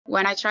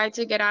When I tried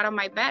to get out of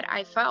my bed,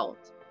 I felt.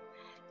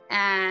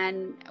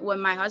 And when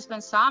my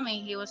husband saw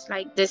me, he was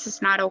like, this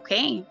is not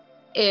okay.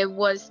 It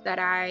was that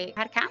I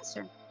had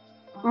cancer.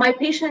 My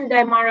patient,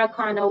 Daymara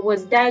Cano,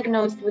 was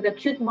diagnosed with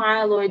acute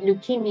myeloid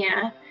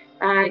leukemia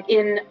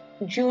in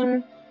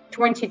June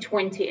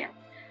 2020.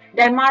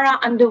 Daymara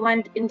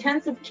underwent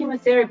intensive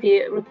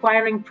chemotherapy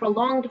requiring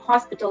prolonged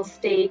hospital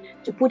stay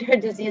to put her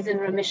disease in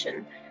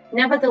remission.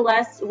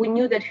 Nevertheless, we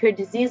knew that her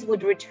disease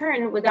would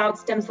return without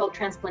stem cell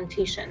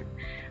transplantation.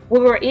 We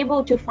were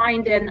able to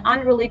find an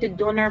unrelated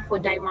donor for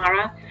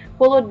Daymara,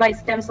 followed by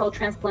stem cell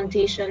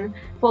transplantation,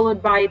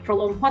 followed by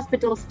prolonged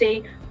hospital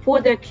stay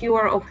for the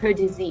cure of her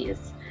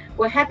disease.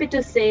 We're happy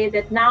to say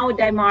that now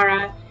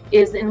Daymara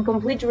is in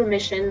complete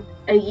remission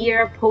a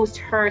year post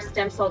her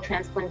stem cell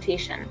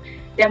transplantation.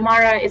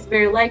 Daymara is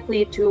very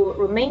likely to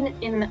remain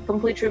in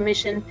complete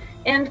remission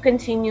and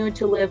continue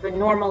to live a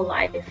normal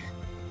life.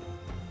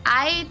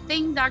 I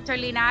think Dr.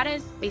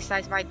 Linhares,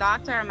 besides my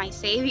doctor and my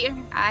savior,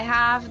 I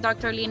have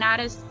Dr.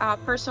 Linhares'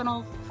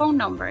 personal phone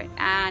number.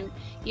 And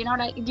you know,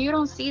 like, you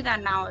don't see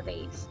that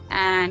nowadays.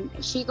 And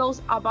she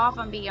goes above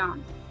and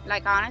beyond.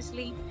 Like,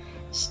 honestly,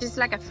 she's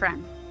like a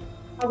friend.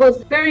 I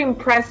was very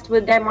impressed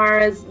with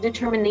Daymara's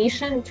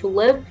determination to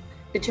live,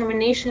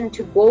 determination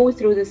to go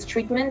through this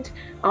treatment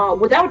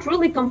without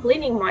really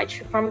complaining much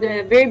from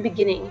the very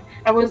beginning.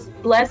 I was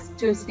blessed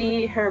to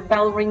see her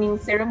bell ringing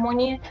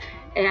ceremony,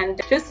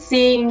 and just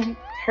seeing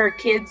her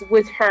kids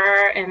with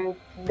her and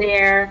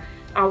there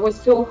was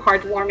so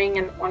heartwarming,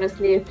 and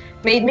honestly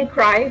made me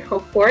cry,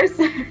 of course.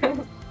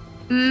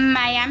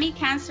 Miami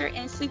Cancer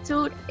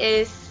Institute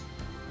is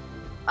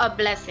a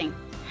blessing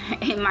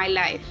in my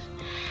life.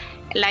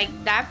 Like,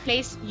 that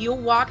place, you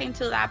walk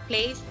into that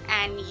place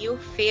and you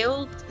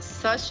feel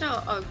such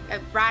a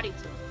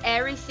gratitude.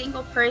 Every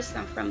single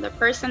person, from the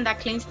person that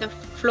cleans the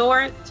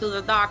floor to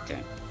the doctor,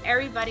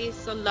 everybody is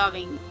so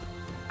loving.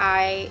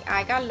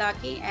 I got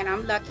lucky, and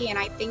I'm lucky, and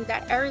I think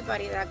that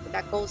everybody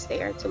that goes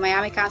there to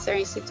Miami Cancer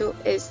Institute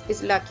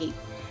is lucky,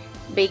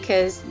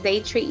 because they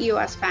treat you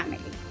as family.